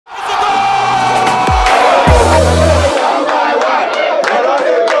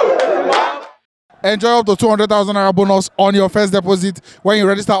Enjoy up to 200,000 naira bonus on your first deposit when you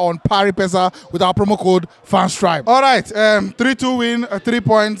register on PariPesa with our promo code FANSTRIBE. All right, 3-2 win, 3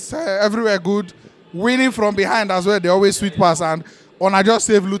 points, everywhere good. Winning from behind as well, they always sweet pass. And on I just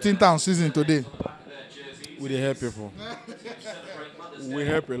saved Luton Town season today. We dey help people. We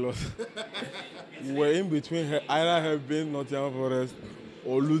help a lot. We're in between either helping Nottingham Forest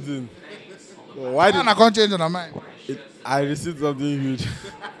or Luton. So why did I can't change on mind? I received something huge.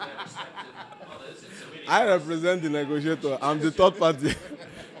 I represent the negotiator. I'm the third party,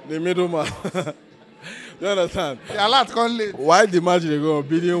 the middleman. You understand? Yeah, lot can't late. Why the match they go on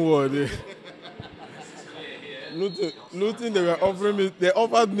bidding war? Luton, they were offering me. They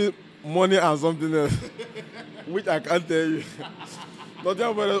offered me money and something else, which I can't tell you.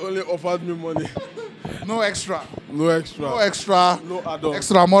 Nottingham Forest only offered me money. No extra. No extra. No extra. No add-ons.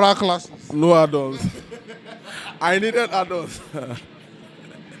 Extra moral classes. No add-ons. I needed add-ons.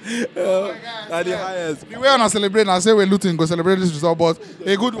 At the highest. The way I celebrate, I say we're Luton go celebrate this result, but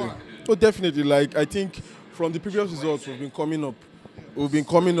a good one. So definitely, like I think from the previous results we've been coming up.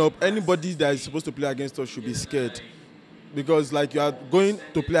 Anybody that is supposed to play against us should be scared, because like you are going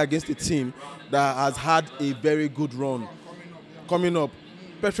to play against a team that has had a very good run. Coming up,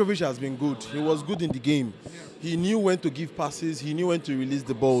 Petrovic has been good. He was good in the game. He knew when to give passes. He knew when to release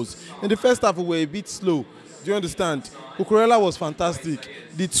the balls. In the first half, we were a bit slow. Do you understand? Cucurella was fantastic.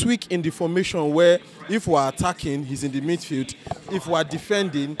 The tweak in the formation where if we are attacking, he's in the midfield. If we are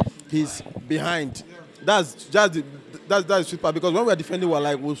defending, he's behind. That's the sweet part, because when we are defending,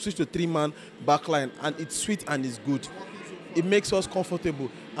 we'll switch to 3-man backline, and it's sweet and it's good. It makes us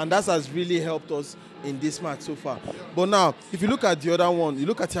comfortable, and that has really helped us in this match so far. But now, if you look at the other one, you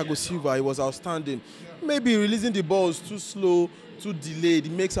look at Thiago Silva, he was outstanding. Maybe releasing the balls too slow, too delayed,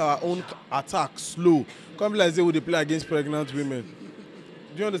 it makes our own attack slow. Come like say we play against pregnant women.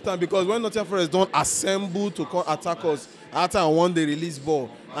 Do you understand? Because when Nottingham Forest don't assemble to attack us, after one they release ball,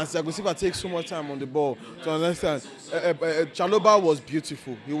 and Thiago Silva takes so much time on the ball. To understand, Chaloba was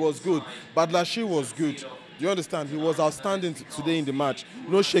beautiful. He was good. Badlashi was good. Do you understand? He was outstanding today in the match.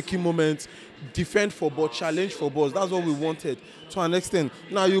 No shaky moments. Defend for ball, challenge for balls. That's what we wanted to an extent.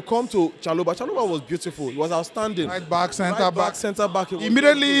 Now you come to Chaloba. Chaloba was beautiful. He was outstanding. Right back, centre back. Centre back.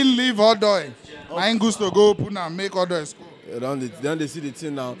 Immediately leave Odoi. I Gusto go open and make Odoi score. Then they see the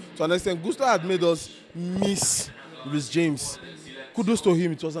team now. To an extent, Gusto had made us miss Rhys James. Kudos to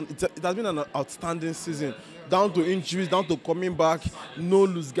him. It has been an outstanding season. Down to injuries, down to coming back, no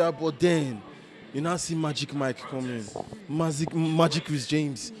loose gap, but then you now see Magic Mike coming. Magic Rhys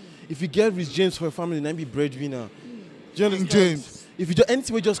James. If you get Rhys James for your family, then be breadwinner. Do you understand? James. If you do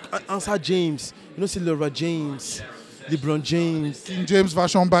anything, we just answer James. You know, see Laura James, LeBron James, King James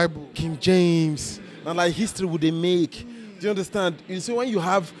Version Bible. King James. And like history would they make? Do you understand? You see, when you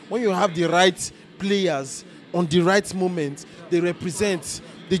have the right players on the right moment, they represent.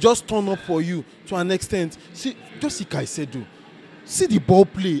 They just turn up for you to an extent. See, just see Caicedo. See the ball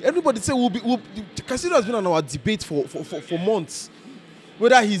play. Everybody say Caicedo has been on our debate for months,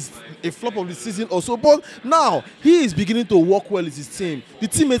 whether he's a flop of the season or so. But now he is beginning to work well with his team. The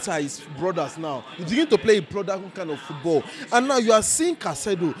teammates are his brothers now. He's beginning to play a brotherhood kind of football. And now you are seeing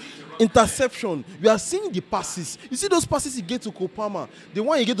Caicedo. Interception, you are seeing the passes. You see those passes he gets to Kopama, the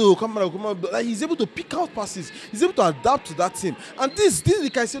one he gets to Kopama, like he's able to pick out passes. He's able to adapt to that team. And this is the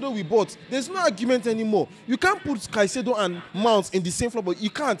Caicedo we bought. There's no argument anymore. You can't put Caicedo and Mount in the same floor, but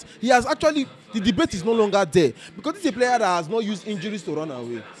you can't. He has actually, the debate is no longer there, because it's a player that has not used injuries to run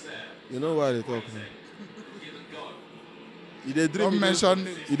away. You know why they talk, man? He dey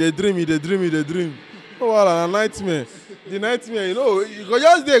dream. Oh, well, a nightmare. The nightmare, you know, you go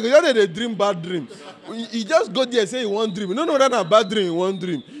just there, dream bad dream. You just go there, say you want dream. You don't know that's a bad dream, you want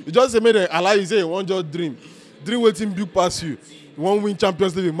dream. You just say, allow you say you want just dream. Dream waiting big pass you. You want win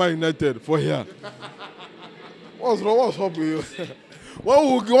Champions League with Man United for here. What's wrong? What's up with you? One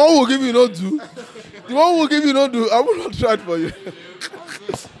will give you no do. The one will give you no do. I will not try it for you.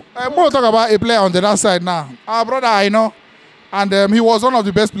 I'm going to talk about a player on the other side now. Our brother, I know. And he was one of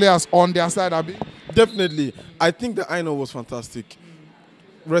the best players on their side, Abi. Definitely. I think that Aino was fantastic.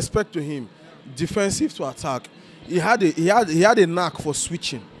 Respect to him. Defensive to attack. He had a knack for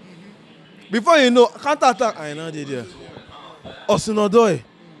switching. Before you know, counter-attack, Aino did there. Osinodoi,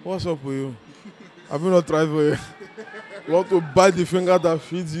 what's up with you? Have you not tried for you? You want to bite the finger that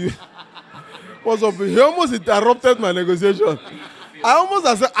feeds you? What's up with you? He almost interrupted my negotiation. I was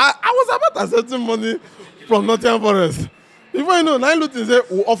about accepting money from Nottingham Forest. Before you know, Nine Luton said,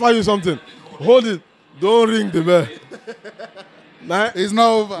 we'll offer you something. Hold it. Don't ring the bell. It's not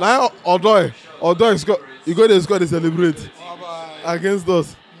over. Now, Odoi, you go to score to celebrate against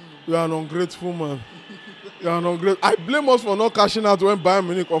us. You are an ungrateful man. You are an ungrateful. I blame us for not cashing out when Bayern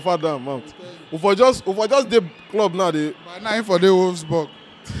Munich offered that amount. If I just the club now, they. By now for the Wolfsburg.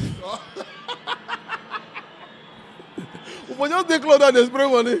 If I just the club that they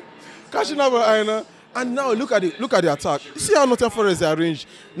spray money, cashing out for Aina. And now look at the attack. You see how Nottingham Forest are arranged.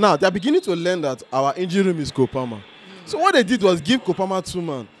 Now they are beginning to learn that our injury room is Kopama. So what they did was give Kopama 2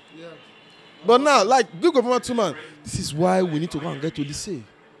 man. Yeah. But now, like give Kopama 2 man. This is why we need to go and get to Olise.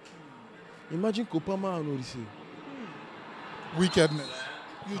 Imagine Kopama and Olise. Wickedness.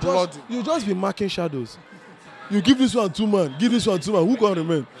 You just be marking shadows. You give this one 2 man, give this one 2 man. Who can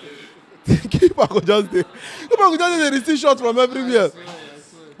remain? Keeper could just do. Keeper could just do the receive shot from everywhere.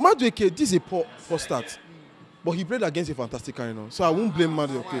 Madueke, this is a poor start. But he played against a fantastic Arsenal. So I won't blame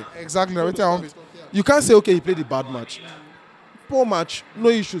Madueke. Exactly. You can't say, okay, he played a bad match. Poor match, no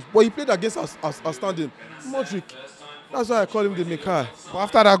issues. But he played against outstanding. Modric. That's why I call him the Mekele. But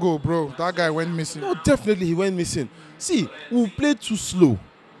after that goal, bro, that guy went missing. No, definitely he went missing. See, we played too slow.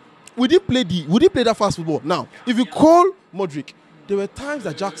 We didn't play that fast football. Now, if you call Modric, there were times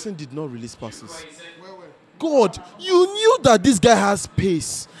that Jackson did not release passes. God, you knew that this guy has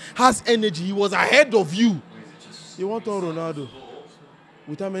pace, has energy. He was ahead of you. You want on Ronaldo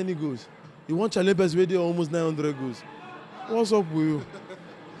with how many goals? You want Chalebes where they almost 900 goals. What's up with you?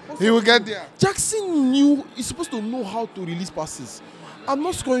 He will get there. Jackson knew he's supposed to know how to release passes. I'm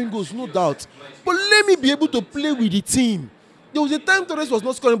not scoring goals, no doubt. But let me be able to play with the team. There was a time Torres was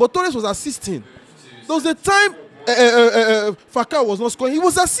not scoring, but Torres was assisting. There was a time Falcao was not scoring, he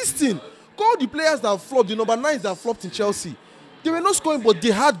was assisting. All the players that flopped, the number 9s that flopped in Chelsea, they were not scoring, but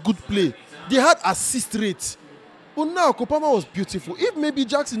they had good play. They had assist rate. But now, Kopama was beautiful. If maybe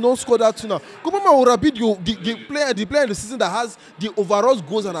Jackson don't score that too now, Kopama would be the player in the season that has the overall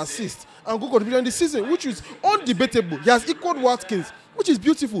goals and assists and goal contribution in the season, which is undebatable. He has equaled Watkins, which is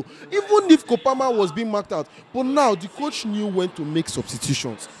beautiful. Even if Kopama was being marked out. But now, the coach knew when to make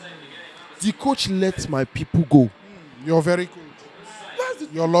substitutions. The coach let my people go. You're very cool.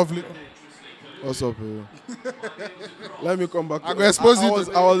 You're lovely. What's up, let me come back. I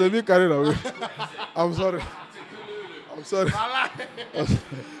was a bit carried away. I'm sorry. I'm sorry.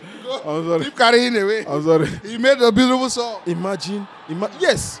 Keep carrying away. I'm sorry. He made a beautiful song. Imagine,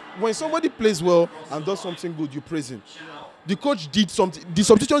 yes, when somebody plays well and does something good, you praise him. The coach did something. The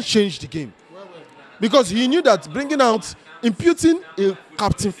substitution changed the game. Because he knew that bringing out, imputing a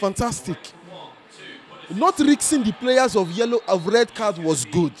captain fantastic, not risking the players of red card was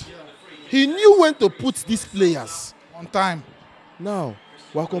good. He knew when to put these players on time. Now,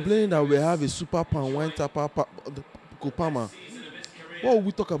 we're complaining that we have a super pan wine tapper Kopama. What will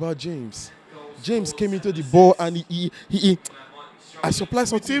we talk about James? James came into the ball and I supply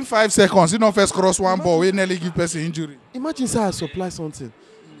something. Within 5 seconds, he not first cross one ball, we nearly give person injury. Imagine say I supply something.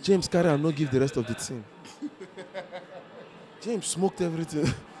 James carry and not give the rest of the team. James smoked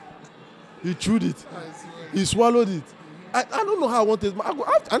everything. He chewed it. He swallowed it. I don't know how I want it.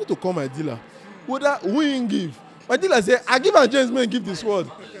 I need to call my dealer. Who ain't give? My dealer said, I give and James man give the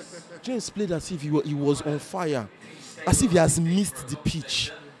sword. James played as if he was on fire. As if he has missed the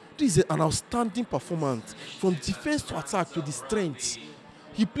pitch. This is an outstanding performance. From defense to attack to the strength.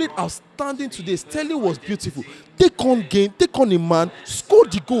 He played outstanding today. Sterling was beautiful. Take on game, take on a man, score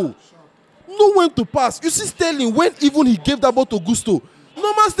the goal. Know when to pass. You see Sterling, when even he gave that ball to Gusto.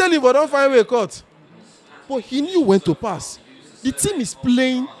 Normal Sterling, but don't find a cut. But he knew when to pass. The team is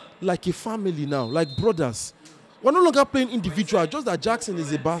playing like a family now, like brothers. We're no longer playing individual, just that Jackson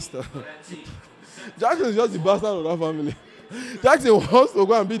is a bastard. Jackson is just the bastard of that family. Jackson wants to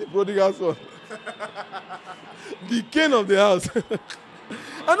go and be the prodigal son. The king of the house.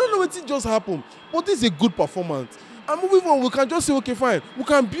 I don't know what it just happened, but this is a good performance. And moving on, we can just say, okay, fine, we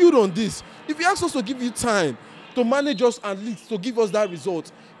can build on this. If you ask us to give you time to manage us and lead, to give us that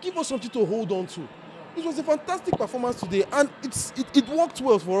result, give us something to hold on to. It was a fantastic performance today, and it worked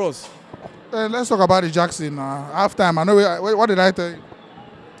well for us. Let's talk about the Jackson. Half time. I know. What did I tell you?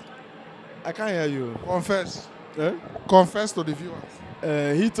 I can't hear you. Confess. Eh? Confess to the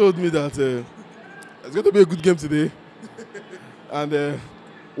viewers. He told me that it's going to be a good game today, and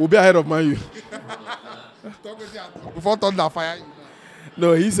we'll be ahead of Man U. Before thunder fire.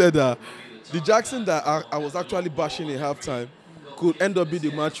 No, he said that the Jackson that I was actually bashing in halftime could end up being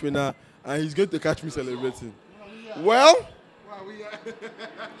the match winner. And he's going to catch me celebrating. Well,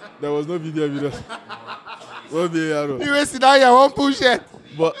 there was no video evidence. No video. You will sit down here, won't push it.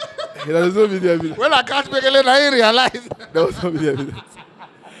 But there was no video evidence. When I catch Mekele, I didn't realize. There was no video evidence.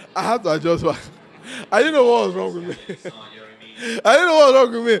 I had to adjust back. I didn't know what was wrong with me. I didn't know what was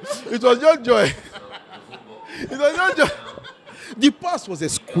wrong with me. It was just joy. It was just joy. The pass was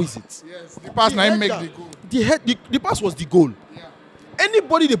exquisite. Yes, the pass now make the goal. The pass was the goal. Yeah.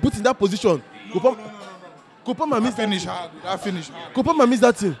 Anybody they put in that position, Kopama missed Finish hard. That finish hard. Kopama missed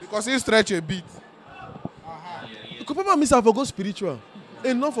that thing. Because he stretch a bit. Kopama missed her for go spiritual.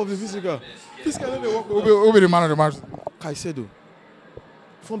 Enough of the physical. Physical, they work. Who be the man of the match? Caicedo.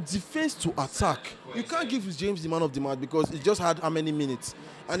 From defense to attack, you can't give James the man of the match because he just had how many minutes,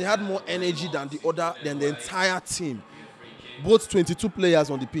 and he had more energy than the entire team. Both 22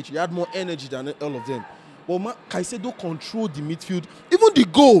 players on the pitch, he had more energy than all of them. But Caicedo controlled the midfield. Even the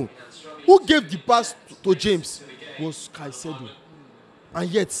goal, who gave the pass to James was Caicedo. And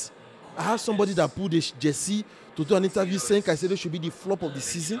yet, I have somebody that pulled a jersey to do an interview saying Caicedo should be the flop of the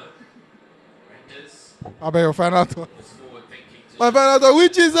season. I bet your final thought. My final thought,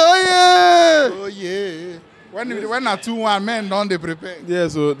 which is oh yeah. When a 2-1 men don't they prepare? Yeah,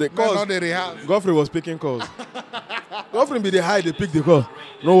 so the calls. Don't they rehearse? Godfrey was picking calls. Godfrey be the high, they pick the call.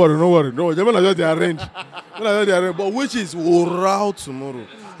 No worry. The men are just they arrange. But which is will rout tomorrow.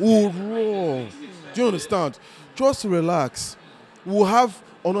 Will roar. Do you understand? Just relax. We'll have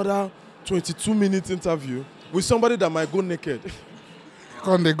another 22-minute interview with somebody that might go naked.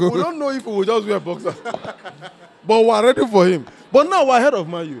 Can they go? We don't know if we will just wear boxer. But we're ready for him. But now we're ahead of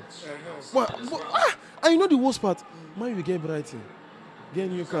Man U. And you know the worst part? Man U get Brighton, get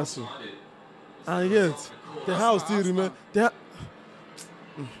Newcastle. And yet, the house still remain.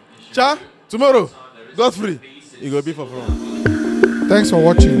 Tomorrow, Godfrey, you go be for front. Thanks for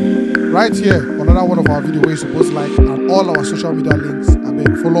watching. Right here, another one of our videos where you're supposed to like, and all our social media links. I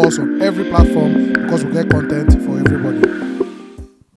beg, follow us on every platform because we get content for everybody.